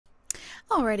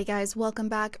Alrighty guys, welcome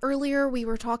back. Earlier we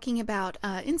were talking about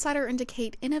insider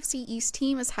indicate NFC East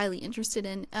team is highly interested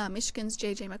in Michigan's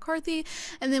J.J. McCarthy,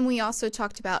 and then we also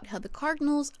talked about how the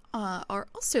Cardinals are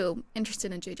also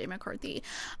interested in J.J. McCarthy.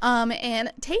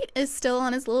 And Tate is still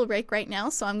on his little break right now,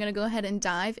 so I'm going to go ahead and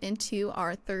dive into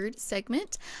our third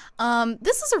segment.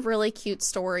 This is a really cute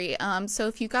story, so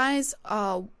if you guys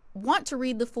want to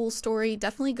read the full story,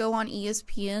 definitely go on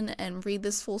ESPN and read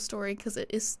this full story because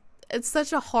it's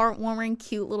such a heartwarming,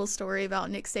 cute little story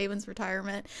about Nick Saban's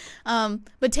retirement.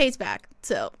 But Tate's back,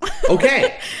 so.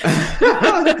 Okay.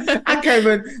 I can't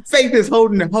even. Faith is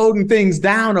holding things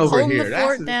down over holding here. The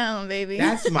fort down, baby.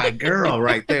 That's my girl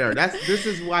right there. This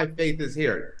is why Faith is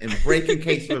here in breaking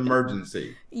case of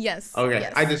emergency. Yes. Okay.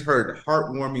 Yes. I just heard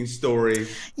heartwarming story.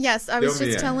 Yes, I was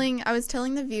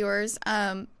telling the viewers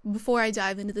before I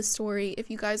dive into the story, if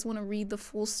you guys want to read the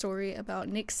full story about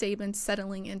Nick Saban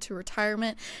settling into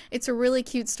retirement, it's a really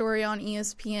cute story on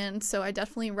ESPN, so I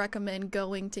definitely recommend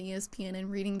going to ESPN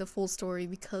and reading the full story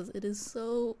because it is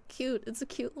so cute. It's a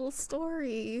cute little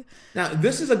story. Now,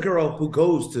 this is a girl who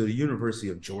goes to the University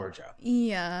of Georgia.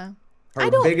 Yeah. Her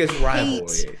biggest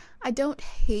rivalry. I don't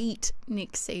hate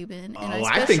Nick Saban. And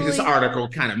I think this article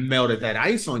kind of melted that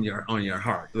ice on your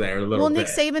heart there a little bit. Well, Nick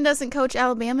Saban doesn't coach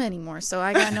Alabama anymore, so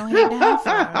I got no hate to have for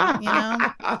him,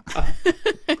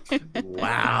 you know?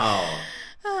 Wow.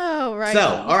 Oh, right.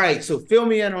 So, all right. So fill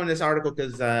me in on this article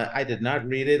because I did not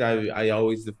read it. I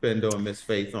always depend on Miss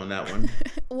Faith on that one.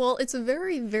 Well, it's a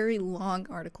very, very long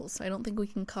article, so I don't think we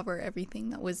can cover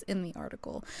everything that was in the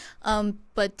article.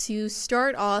 But to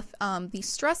start off, the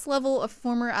stress level of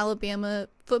former Alabama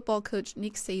football coach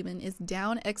Nick Saban is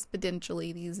down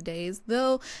exponentially these days,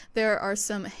 though there are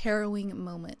some harrowing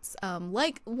moments,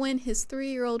 like when his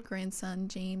 3-year-old grandson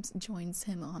James joins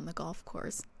him on the golf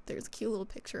course. There's a cute little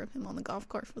picture of him on the golf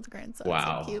course with the grandson.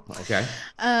 Wow. So cute. Okay.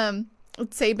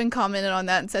 Saban commented on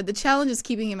that and said, "The challenge is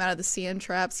keeping him out of the sand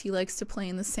traps. He likes to play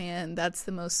in the sand. That's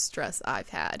the most stress I've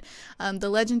had." The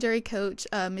legendary coach,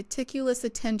 meticulous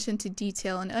attention to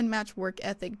detail and unmatched work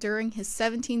ethic during his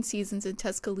 17 seasons in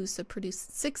Tuscaloosa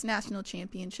produced 6 national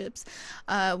championships,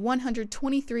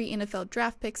 123 NFL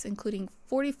draft picks, including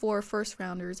 44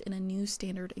 first-rounders in a new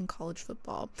standard in college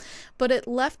football. But it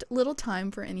left little time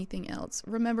for anything else.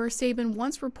 Remember, Saban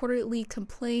once reportedly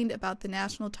complained about the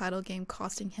national title game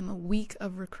costing him a week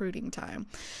of recruiting time.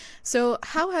 So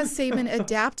how has Saban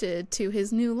adapted to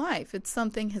his new life? It's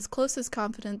something his closest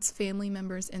confidants, family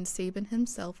members, and Saban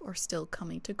himself are still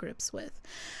coming to grips with.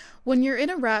 When you're in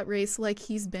a rat race like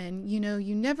he's been, you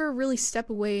never really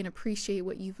step away and appreciate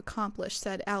what you've accomplished,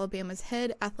 said Alabama's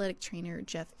head athletic trainer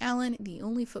Jeff Allen, the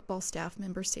only football staff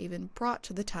member Saban brought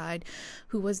to the Tide,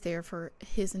 who was there for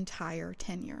his entire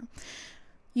tenure.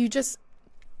 You just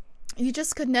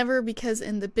could never, because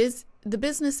in the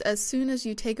business, as soon as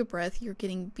you take a breath, you're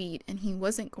getting beat, and he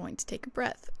wasn't going to take a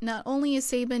breath. Not only is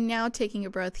Saban now taking a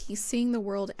breath, he's seeing the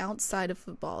world outside of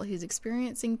football. He's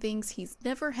experiencing things he's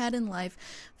never had in life,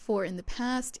 for in the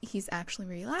past, he's actually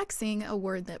relaxing, a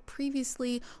word that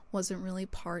previously wasn't really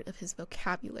part of his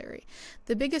vocabulary.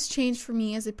 The biggest change for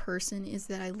me as a person is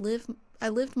that I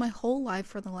lived my whole life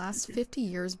for the last 50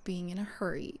 years being in a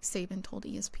hurry, Saban told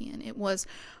ESPN. It was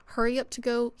hurry up to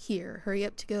go here, hurry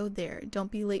up to go there. Don't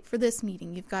be late for this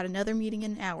meeting. You've got another meeting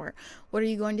in an hour. What are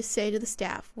you going to say to the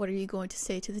staff? What are you going to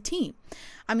say to the team?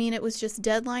 I mean, it was just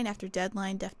deadline after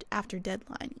deadline after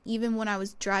deadline. Even when I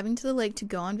was driving to the lake to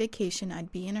go on vacation,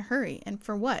 I'd be in a hurry. And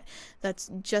for what? That's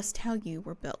just how you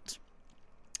were built.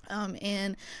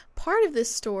 And part of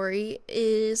this story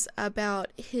is about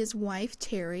his wife,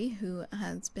 Terry, who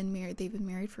has been married. They've been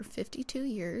married for 52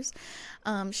 years.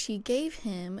 She gave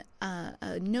him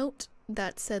a note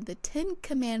that said the 10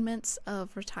 Commandments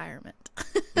of retirement.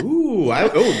 Ooh,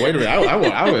 wait a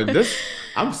minute.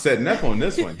 I'm setting up on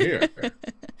this one here.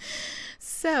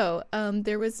 So,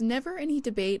 there was never any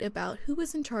debate about who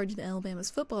was in charge of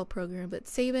Alabama's football program, but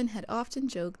Saban had often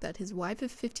joked that his wife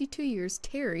of 52 years,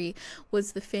 Terry,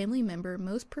 was the family member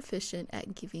most proficient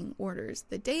at giving orders.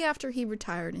 The day after he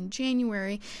retired in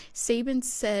January, Saban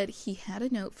said he had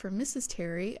a note for Mrs.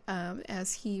 Terry,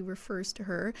 as he refers to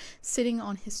her, sitting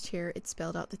on his chair. It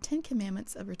spelled out the 10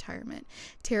 Commandments of retirement.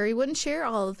 Terry wouldn't share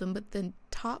all of them, but the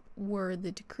top were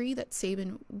the decree that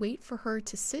Saban wait for her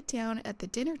to sit down at the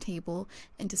dinner table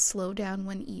and to slow down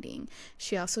when eating.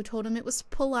 She also told him it was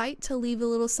polite to leave a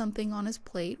little something on his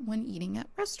plate when eating at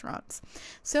restaurants.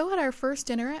 So at our first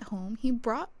dinner at home, he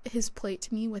brought his plate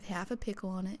to me with half a pickle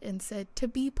on it and said, "To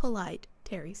be polite,"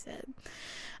 Terry said.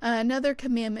 Another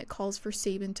commandment calls for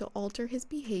Saban to alter his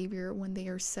behavior when they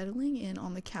are settling in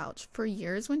on the couch. For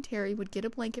years, when Terry would get a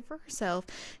blanket for herself,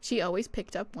 she always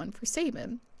picked up one for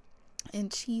Saban.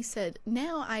 And she said,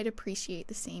 now I'd appreciate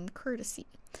the same courtesy.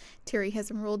 Terry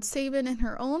has enrolled Saban in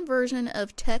her own version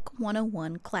of Tech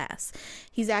 101 class.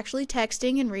 He's actually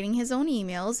texting and reading his own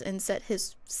emails and sent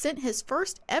his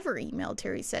first ever email,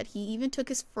 Terry said. He even took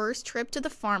his first trip to the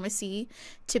pharmacy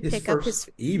to pick up his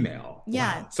email.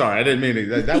 Yeah. Wow. Sorry, I didn't mean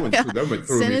it. That went through me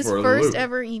for a loop. Sent his first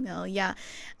ever email. Yeah.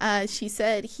 She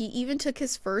said he even took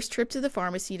his first trip to the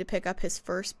pharmacy to pick up his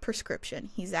first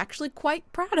prescription. He's actually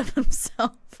quite proud of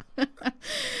himself. And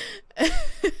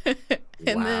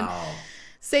then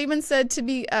Saban said, to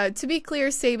be clear,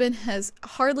 Saban has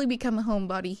hardly become a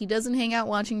homebody. He doesn't hang out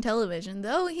watching television,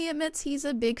 though he admits he's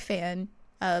a big fan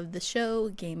of the show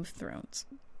Game of Thrones.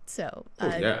 So,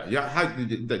 I've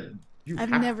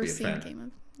never seen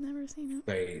never seen it.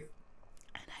 Faith.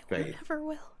 And I will never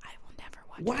will. I will never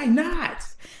watch it. Why not?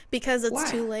 Because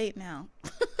it's too late now.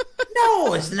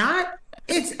 No, it's not.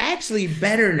 It's actually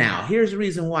better now. Here's the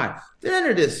reason why.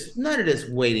 None of this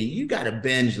waiting. You got to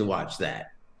binge to watch that.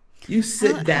 You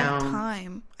sit down. I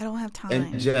don't have time.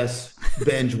 And just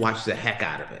binge watch the heck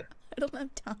out of it. I don't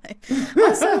have time.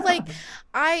 Also, like,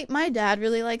 my dad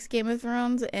really likes Game of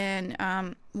Thrones, and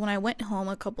when I went home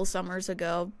a couple summers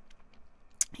ago,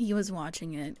 he was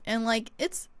watching it, and like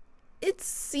it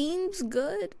seems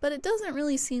good, but it doesn't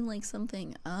really seem like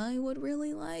something I would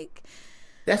really like.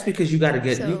 That's because you got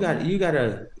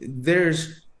to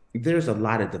there's a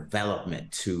lot of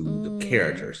development to the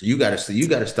characters. You got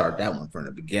to start that one from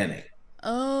the beginning.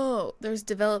 Oh, there's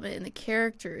development in the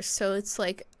characters, so it's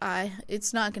like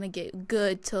it's not gonna get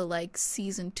good till like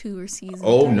season 2 or season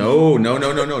 3.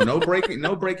 No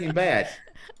Breaking Bad.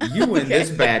 You and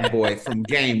this bad boy from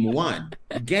game one.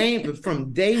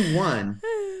 From day one,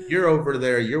 you're over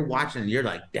there, you're watching, and you're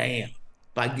like, damn.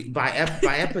 By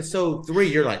episode 3,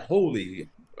 you're like, holy,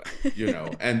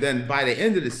 and then by the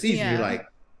end of the season, you're like,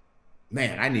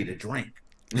 man, I need a drink.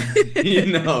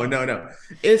 No.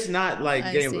 It's not like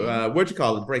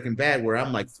Breaking Bad, where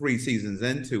I'm like 3 seasons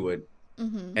into it,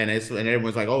 and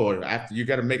everyone's like, oh, after you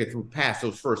got to make it through past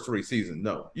those first 3 seasons.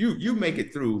 No, you make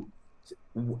it through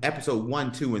episode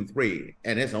 1, 2, and 3,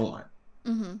 and it's on.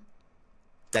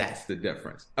 That's the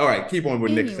difference. All right, keep on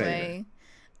with Nick Saban.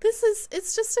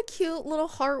 It's just a cute little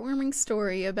heartwarming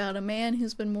story about a man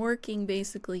who's been working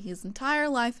basically his entire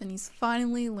life, and he's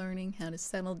finally learning how to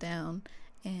settle down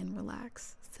and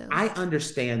relax. So I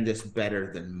understand this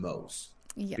better than most.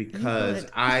 Yeah, because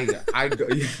I go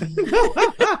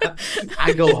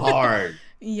I go hard.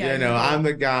 Yeah, I'm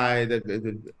the guy that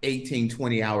the 18,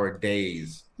 20-hour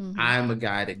days. I'm a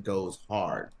guy that goes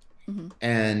hard.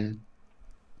 And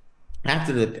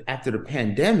after the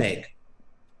pandemic,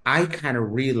 I kind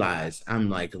of realized, I'm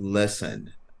like,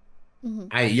 listen,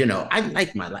 I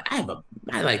like my life.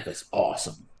 My life is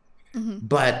awesome.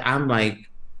 But I'm like,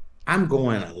 I'm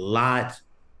going a lot,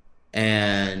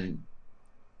 and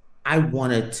I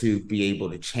wanted to be able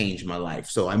to change my life.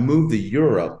 So I moved to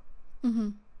Europe.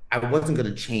 I wasn't going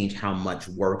to change how much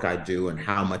work I do and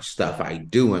how much stuff I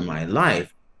do in my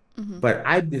life, but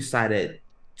I decided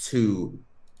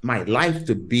my life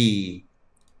to be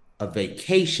a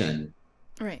vacation.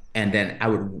 Right. And then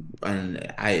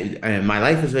my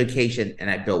life is vacation, and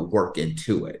I built work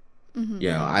into it.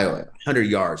 I 100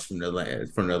 yards from the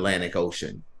Atlantic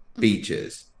Ocean,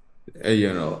 beaches,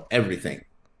 everything.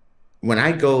 When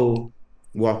I go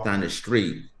walk down the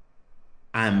street,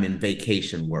 I'm in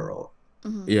vacation world.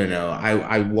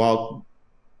 I walk,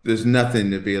 there's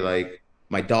nothing to be like,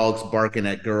 my dog's barking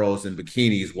at girls in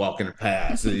bikinis walking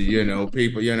past,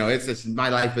 people, it's just, my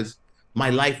life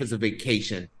is a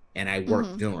vacation, and I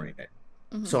work during it.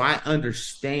 So I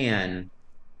understand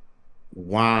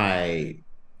why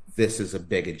this is a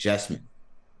big adjustment.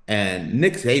 And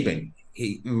Nick Saban,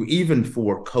 even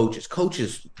for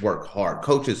coaches work hard.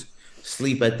 Coaches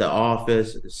sleep at the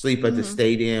office, sleep at the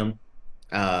stadium,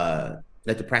 at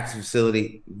the practice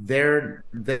facility. Their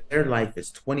life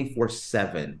is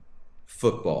 24/7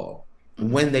 football.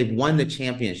 When they've won the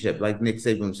championship, like Nick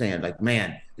Saban was saying, like,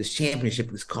 man, this championship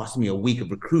has cost me a week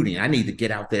of recruiting. I need to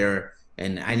get out there,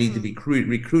 and I need to be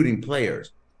recruiting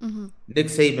players. Nick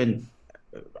Saban,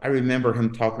 I remember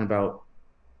him talking about,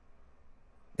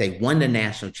 they won the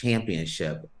national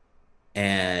championship,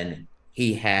 and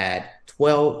he had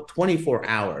 24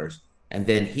 hours, and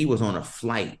then he was on a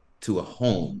flight to a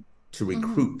home to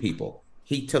recruit people.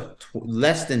 He took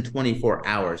less than 24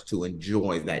 hours to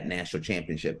enjoy that national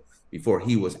championship before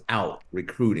he was out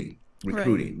recruiting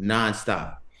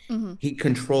nonstop. He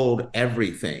controlled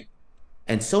everything.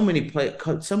 And so many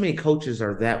coaches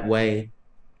are that way.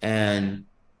 And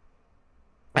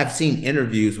I've seen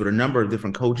interviews with a number of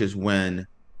different coaches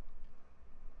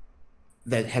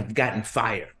that have gotten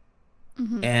fired.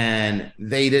 And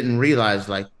they didn't realize,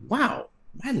 like, wow,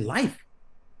 my life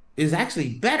is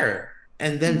actually better.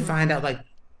 And then find out, like,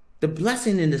 the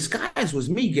blessing in disguise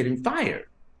was me getting fired.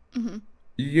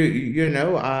 You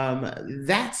know,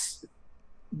 that's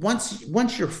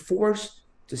once you're forced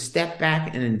to step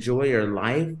back and enjoy your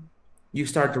life, you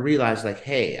start to realize, like,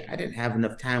 hey, I didn't have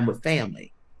enough time with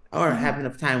family or have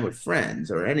enough time with friends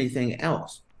or anything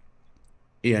else.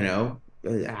 You know,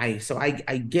 I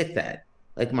get that.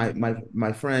 Like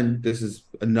my friend, this is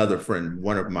another friend,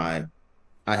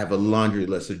 I have a laundry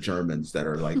list of Germans that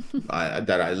are like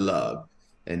that I love,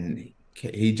 and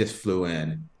he just flew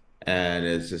in, and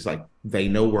it's just like they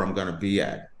know where I'm gonna be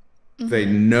at. They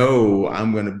know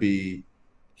I'm gonna be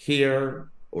here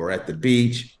or at the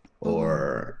beach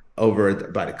or over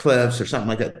by the cliffs or something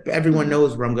like that. Everyone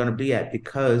knows where I'm gonna be at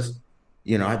because,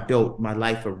 you know, I built my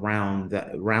life around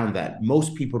that.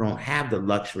 Most people don't have the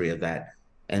luxury of that.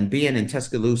 And being in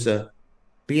Tuscaloosa,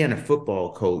 being a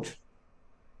football coach,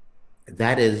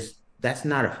 that's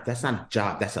not a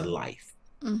job, that's a life.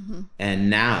 And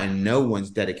no one's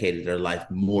dedicated their life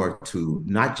more to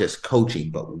not just coaching,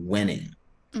 but winning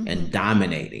and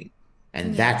dominating.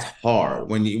 And that's hard.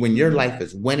 When your life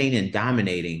is winning and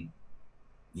dominating,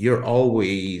 you're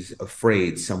always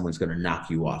afraid someone's going to knock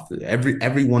you off.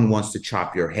 Everyone wants to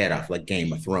chop your head off, like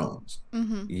Game of Thrones,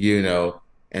 you know?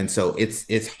 And so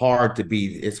it's hard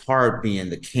being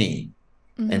the king.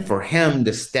 And for him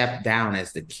to step down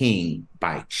as the king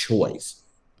by choice,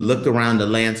 looked around the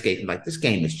landscape and like, this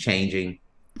game is changing,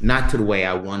 not to the way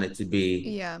I want it to be.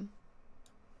 Yeah.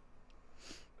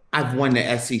 I've won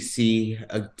the SEC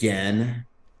again.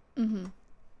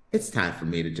 It's time for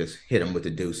me to just hit him with the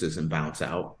deuces and bounce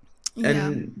out.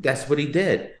 And that's what he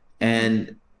did.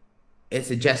 And it's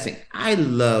adjusting. I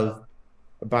love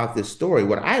about this story,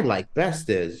 what I like best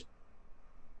is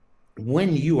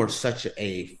when you are such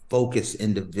a focused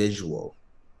individual,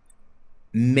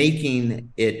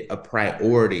 making it a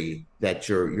priority that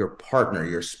your partner,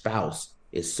 your spouse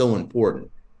is so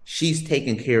important. She's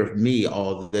taken care of me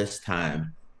all this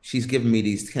time. She's given me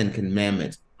these 10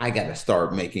 commandments. I got to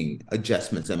start making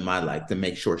adjustments in my life to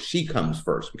make sure she comes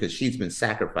first because she's been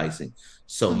sacrificing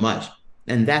so much.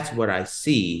 And that's what I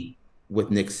see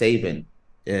with Nick Saban,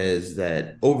 is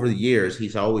that over the years,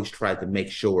 he's always tried to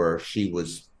make sure she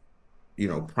was, you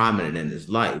know, prominent in his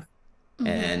life.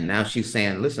 And now she's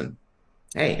saying, listen,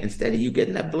 hey, instead of you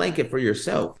getting that blanket for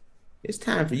yourself, it's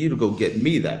time for you to go get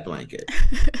me that blanket.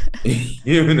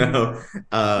 You know,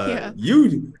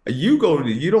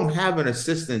 you don't have an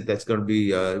assistant that's going to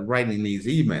be writing these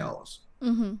emails.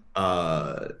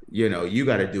 You know, you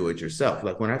got to do it yourself.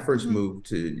 Like when I first moved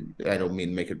to, I don't mean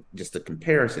to make it just a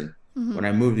comparison. When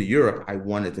I moved to Europe, I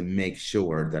wanted to make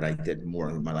sure that I did more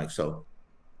in my life. So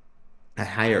I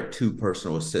hired 2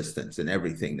 personal assistants and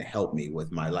everything to help me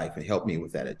with my life and help me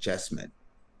with that adjustment,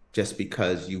 just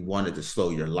because you wanted to slow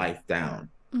your life down.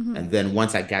 And then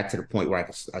once I got to the point where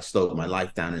I slowed my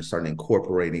life down and started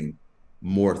incorporating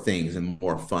more things and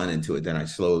more fun into it, then I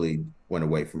slowly went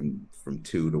away from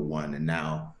 2 to 1. And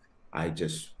now I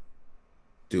just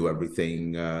do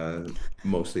everything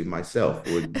mostly myself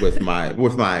with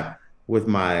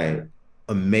my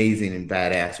amazing and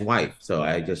badass wife. So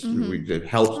I just it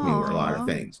helps me with a lot of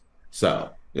things. So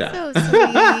yeah. So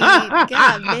sweet.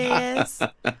 God, miss.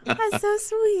 That's so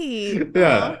sweet.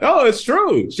 Yeah. Oh, it's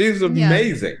true. She's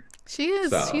amazing. She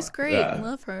is. So, she's great. Yeah.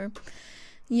 Love her.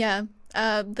 Yeah.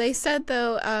 They said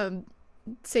though,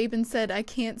 Saban said, I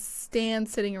can't stand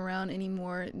sitting around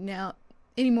anymore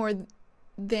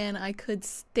than I could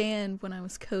stand when I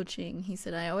was coaching. He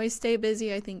said, I always stay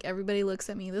busy. I think everybody looks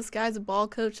at me, this guy's a ball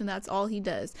coach and that's all he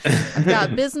does. I've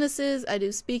got businesses. I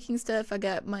do speaking stuff. I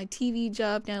got my TV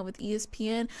job now with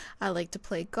ESPN. I like to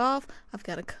play golf. I've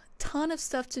got a ton of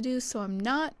stuff to do, so I'm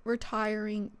not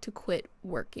retiring to quit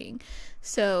working.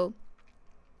 So,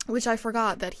 which I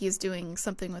forgot that he's doing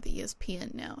something with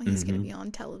ESPN now. He's going to be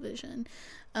on television.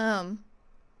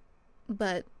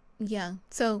 But yeah,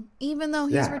 so even though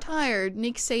he's retired,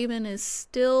 Nick Saban is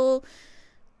still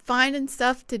finding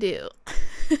stuff to do.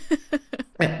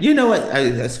 You know what?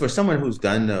 As for someone who's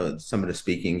done some of the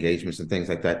speaking engagements and things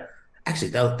like that, actually,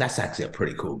 that's actually a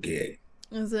pretty cool gig.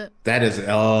 Is it? That is.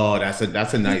 Oh, that's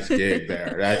a nice gig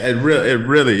there. It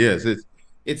really is.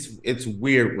 It's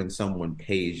weird when someone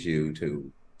pays you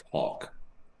to talk.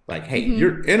 Like, hey,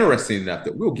 you're interesting enough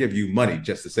that we'll give you money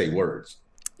just to say words.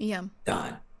 Yeah.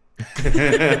 Done.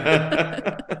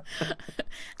 I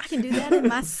can do that in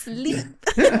my sleep.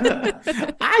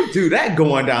 I do that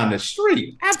going down the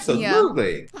street.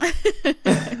 Absolutely.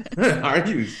 Yeah. Are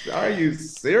you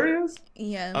serious?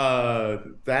 Yeah.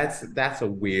 That's a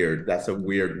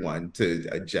weird one to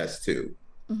adjust to.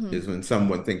 Hmm. Is when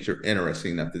someone thinks you're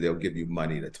interesting enough that they'll give you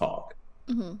money to talk.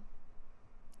 Hmm.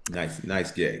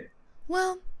 Nice gig.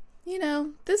 Well,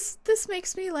 this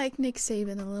makes me like Nick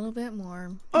Saban a little bit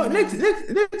more. Oh,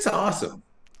 Nick's awesome.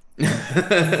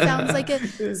 Sounds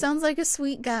like a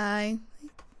sweet guy.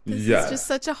 This is just Yes.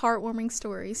 such a heartwarming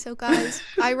story. So, guys,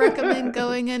 I recommend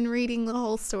going and reading the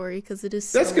whole story because it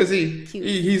is That's so because cute.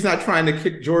 he's not trying to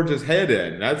kick George's head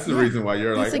in. That's the Yeah, reason why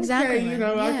you're that's like, exactly okay,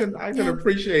 right. Yeah, I can yeah,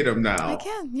 appreciate him I now.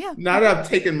 can. Yeah. Now that I've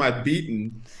taken my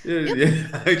beating, Yep.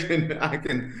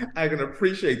 I can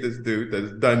appreciate this dude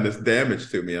that's done this damage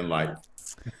to me in life.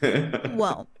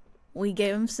 Well, we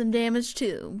gave him some damage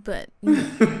too, but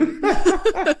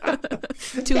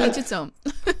to each its own.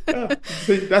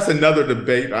 See, that's another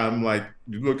debate. I'm like,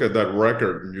 you look at that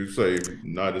record and you say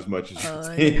not as much as you In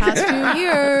the think. past few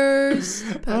years.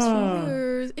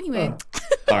 Anyway.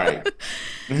 All right.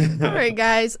 All right,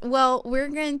 guys. Well, we're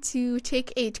going to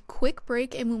take a quick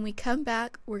break, and when we come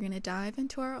back, we're going to dive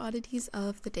into our oddities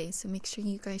of the day. So make sure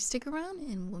you guys stick around,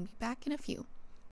 and we'll be back in a few.